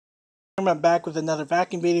I'm back with another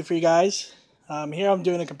vacuum video for you guys. Here I'm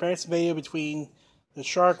doing a comparison video between the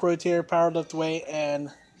Shark Rotator powered lift away and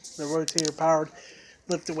the Rotator powered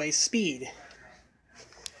lift away speed.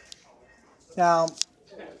 Now,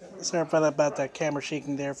 sorry about that camera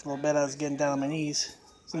shaking there for a little bit. I was getting down on my knees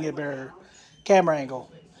so I can get a better camera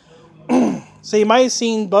angle. So you might have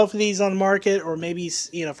seen both of these on the market, or maybe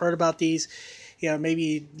heard about these.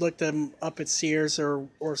 Maybe looked them up at Sears or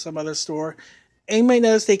some other store. And you might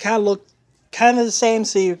notice they kind of look kind of the same,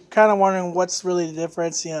 so you're kind of wondering what's really the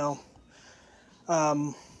difference. Should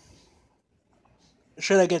I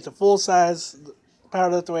get the full size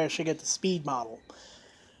power lift away, or should I get the speed model?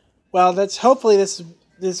 Well, hopefully this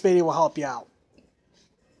video will help you out.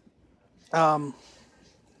 I'm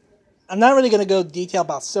not really going to go detail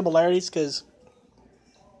about similarities because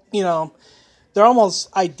they're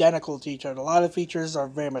almost identical to each other. A lot of features are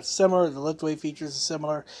very much similar. The lift away features are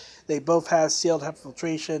similar. They both have sealed HEPA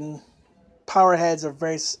filtration. Power heads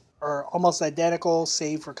are almost identical,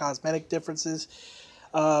 save for cosmetic differences.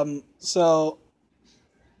 So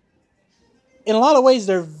in a lot of ways,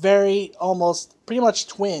 they're pretty much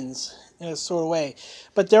twins in a sort of way.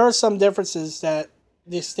 But there are some differences that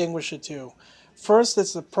distinguish the two. First,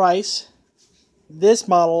 it's the price. This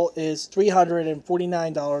model is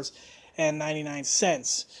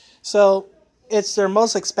 $349.99. So it's their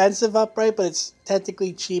most expensive upright, but it's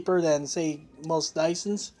technically cheaper than, say, most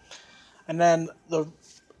Dysons. And then the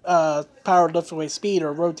powered lift away speed,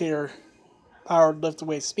 or Rotator powered lift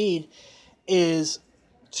away speed, is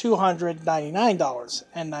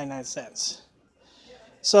 $299.99.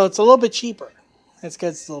 So it's a little bit cheaper. It's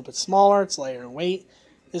because it's a little bit smaller. It's lighter in weight.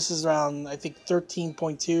 This is around, I think,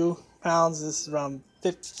 13.2 pounds. This is around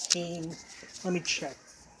 15. Let me check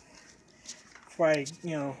before I,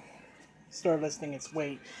 start listing its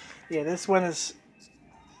weight. Yeah, this one is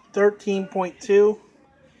 13.2.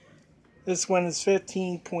 This one is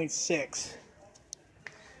 15.6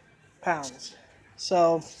 pounds.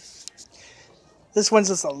 So this one's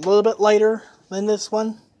just a little bit lighter than this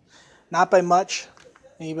one. Not by much.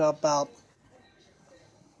 Maybe about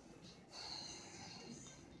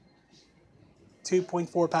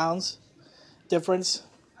 2.4 pounds difference.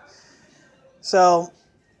 So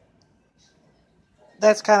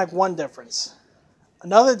that's kind of one difference.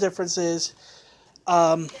 Another difference is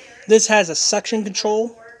this has a suction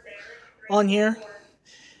control on here.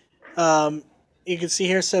 You can see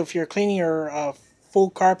here, so if you're cleaning your full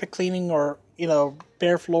carpet cleaning, or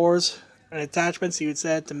bare floors and attachments, you would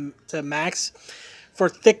set it to max. For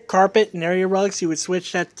thick carpet and area rugs, you would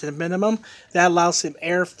switch that to minimum. That allows some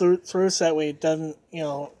air through so that way it doesn't,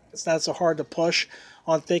 it's not so hard to push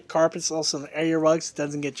on thick carpets. Also, on area rugs, it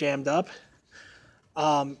doesn't get jammed up.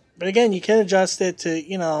 But again, you can adjust it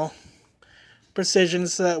to precision,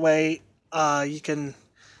 so that way you can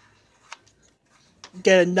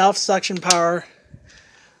get enough suction power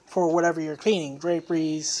for whatever you're cleaning,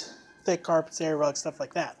 draperies, thick carpets, area rugs, stuff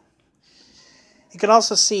like that. You can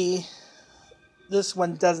also see this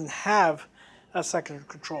one doesn't have a suction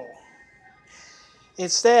control.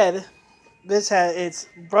 Instead, this has its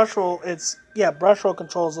brush roll. Brush roll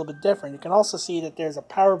control is a little bit different. You can also see that there's a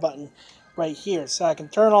power button right here, so I can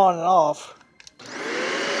turn on and off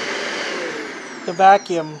the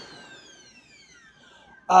vacuum.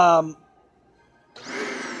 Yeah,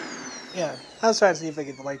 I was trying to see if I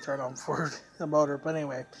get the light turned on for the motor, but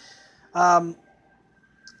anyway.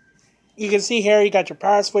 You can see here, you got your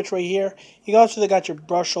power switch right here. You also got your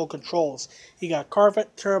brush roll controls. You got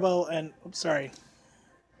carpet, turbo,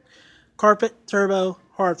 carpet, turbo,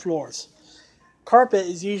 hard floors. Carpet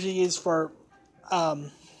is usually used for,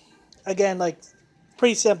 again, like,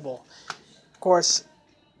 pretty simple. Of course,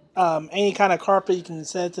 any kind of carpet, you can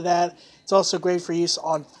set it to that. It's also great for use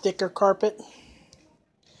on thicker carpet,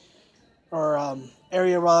 or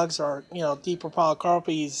area rugs, or deeper pile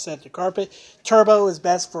carpet. You set to carpet. Turbo is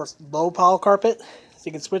best for low pile carpet, so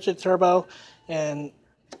you can switch it to turbo and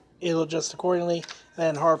it'll adjust accordingly.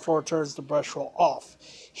 Then hard floor turns the brush roll off.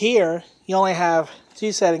 Here you only have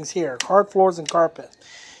two settings here: hard floors and carpet.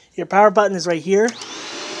 Your power button is right here,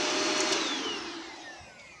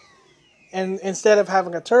 and instead of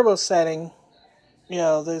having a turbo setting,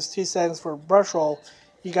 there's two settings for brush roll.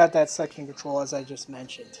 You got that suction control, as I just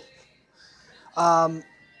mentioned.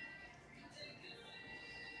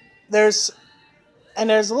 There's a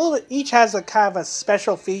little bit, each has a kind of a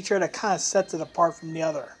special feature that kind of sets it apart from the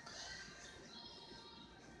other.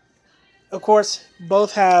 Of course,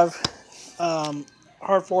 both have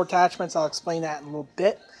hard floor attachments. I'll explain that in a little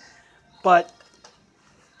bit. But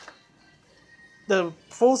the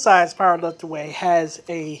full-size power lift away has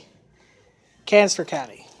a canister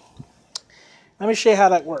caddy. Let me show you how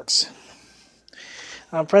that works.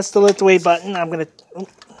 Press the lift away button. I'm going to... Oh,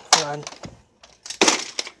 hold on.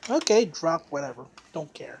 Okay, drop whatever.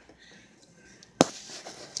 Don't care.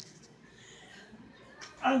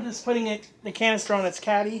 I'm just putting the canister on its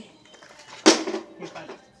caddy. If I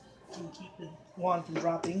can keep the wand from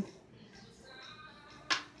dropping.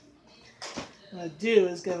 What I do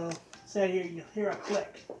is going to set here, you'll hear a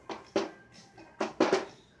click.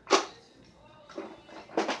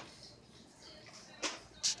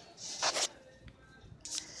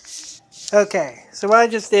 Okay, so what I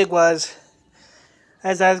just did was,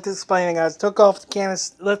 as I was explaining, I took off the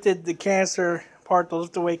canister, lifted the canister part, the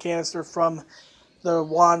lift away canister from the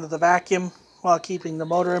wand of the vacuum while keeping the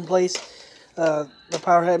motor in place, the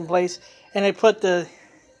power head in place, and I put the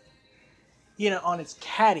unit on its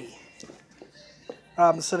caddy.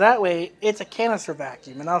 So that way it's a canister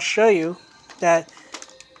vacuum, and I'll show you that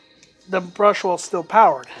the brush wheel is still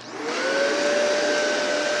powered.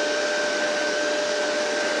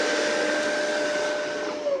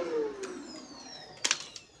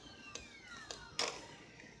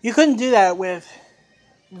 You couldn't do that with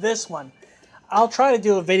this one. I'll try to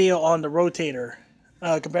do a video on the Rotator,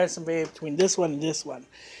 comparison video between this one and this one,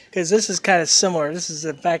 because this is kind of similar. This is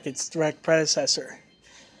in fact its direct predecessor.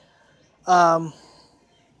 But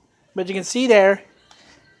you can see there,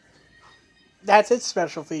 that's its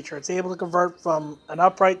special feature. It's able to convert from an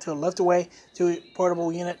upright to a lift away to a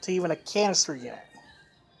portable unit to even a canister unit.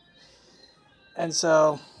 And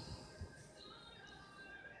so,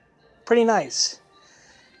 pretty nice.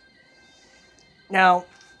 Now,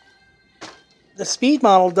 the Speed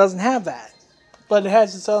model doesn't have that, but it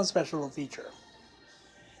has its own special feature.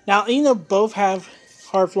 Now, you know, both have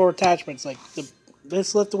hard floor attachments. Like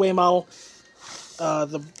this lift-away model,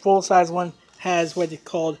 the full-size one, has what they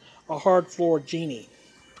called a hard floor genie.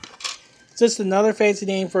 It's just another fancy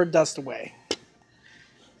name for a dust-away.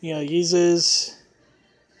 You know, uses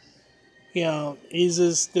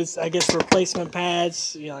this, I guess, replacement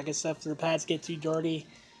pads. You know, I guess after the pads get too dirty,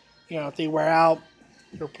 you know, if they wear out,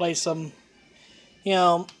 replace them. You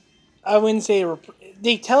know, I wouldn't say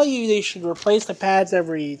they tell you they should replace the pads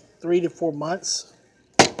every 3 to 4 months.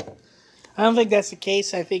 I don't think that's the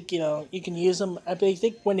case. I think, you know, you can use them. I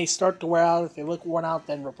think when they start to wear out, if they look worn out,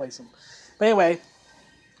 then replace them. But anyway,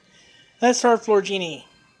 that's hard floor genie.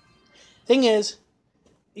 Thing is,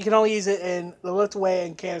 you can only use it in the lift away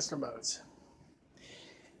and canister modes.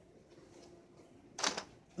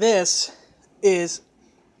 This is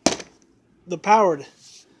the powered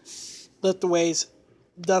lift away's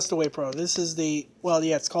Dust Away Pro. This is the, well,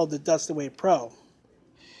 yeah, it's called the Dust Away Pro.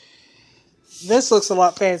 This looks a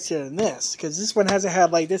lot fancier than this, because this one has a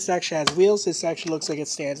headlight. This actually has wheels. This actually looks like it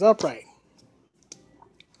stands upright.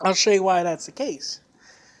 I'll show you why that's the case.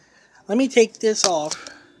 Let me take this off.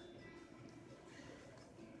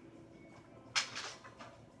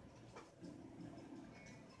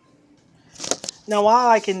 Now, while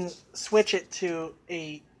I can switch it to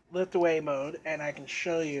a lift away mode, and I can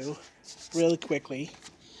show you really quickly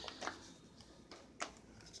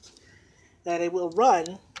that it will run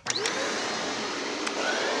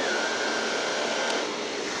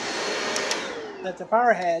that the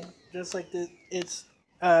power head, just like its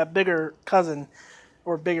bigger cousin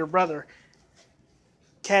or bigger brother,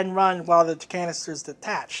 can run while the canister is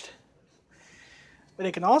detached. But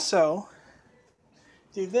it can also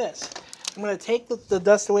do this. I'm going to take the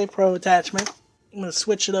Dust Away Pro attachment. I'm going to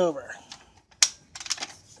switch it over.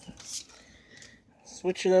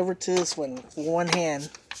 Switch it over to this one with one hand.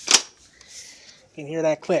 You can hear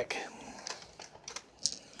that click.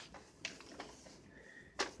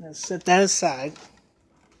 I'm going to set that aside.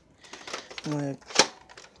 I'm going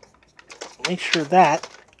to make sure that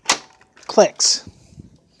clicks.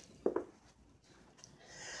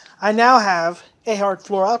 I now have a hard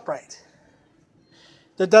floor upright.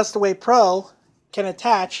 The Dust Away Pro can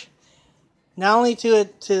attach not only to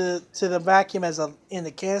the vacuum as in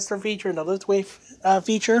the canister feature and the lift away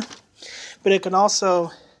feature, but it can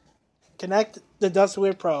also connect the Dust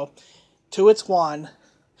Away Pro to its wand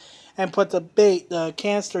and put the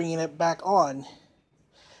canister unit back on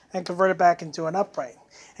and convert it back into an upright.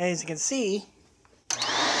 And as you can see,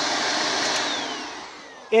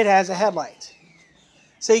 it has a headlight.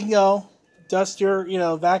 So you can go dust your,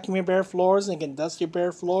 vacuum your bare floors, and you can dust your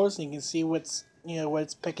bare floors, and you can see what's, what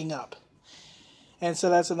it's picking up. And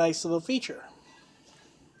so that's a nice little feature.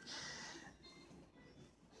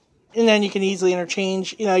 And then you can easily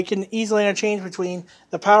interchange, between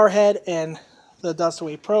the power head and the Dust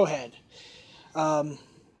Away Pro head. Of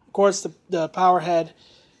course, the power head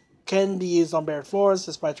can be used on bare floors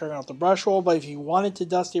just by turning off the brush roll, but if you wanted to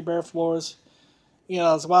dust your bare floors,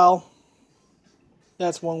 as well,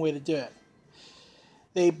 That's one way to do it.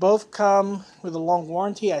 They both come with a long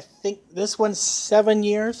warranty. I think this one's 7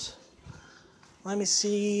 years. Let me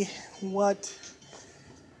see what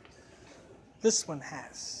this one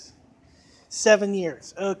has. 7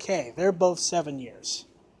 years. Okay, they're both 7 years.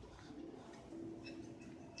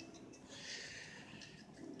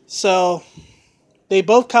 So they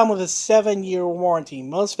both come with a 7-year warranty.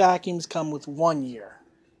 Most vacuums come with 1 year.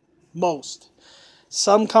 Most.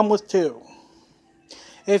 Some come with 2.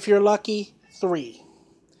 If you're lucky, 3.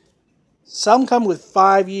 Some come with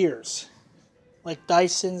 5 years, like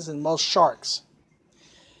Dyson's and most Sharks.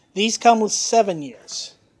 These come with 7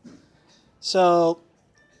 years. So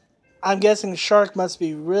I'm guessing Shark must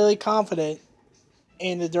be really confident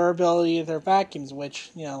in the durability of their vacuums,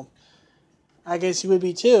 which, you know, I guess you would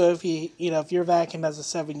be too if your vacuum has a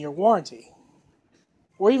 7-year warranty.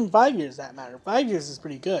 Or even 5 years, that matter. 5 years is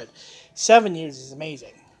pretty good. 7 years is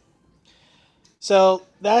amazing. So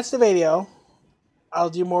that's the video. I'll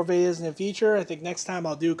do more videos in the future. I think next time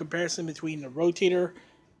I'll do a comparison between the Rotator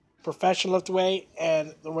Professional Lift Away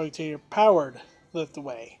and the Rotator Powered Lift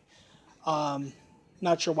Away.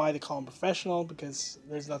 Not sure why they call them professional, because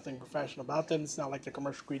there's nothing professional about them. It's not like the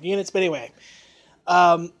commercial grade units. But anyway,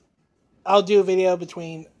 I'll do a video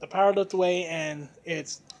between the Powered Lift Away and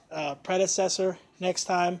its predecessor next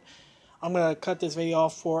time. I'm going to cut this video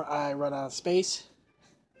off before I run out of space.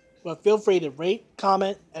 But feel free to rate,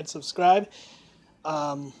 comment, and subscribe.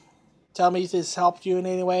 Tell me if this helped you in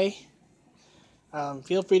any way.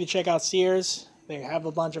 Feel free to check out Sears. They have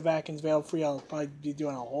a bunch of vacuums available for you. I'll probably be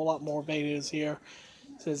doing a whole lot more videos here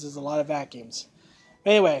since there's a lot of vacuums.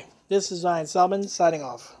 Anyway, this is Ryan Selman signing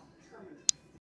off.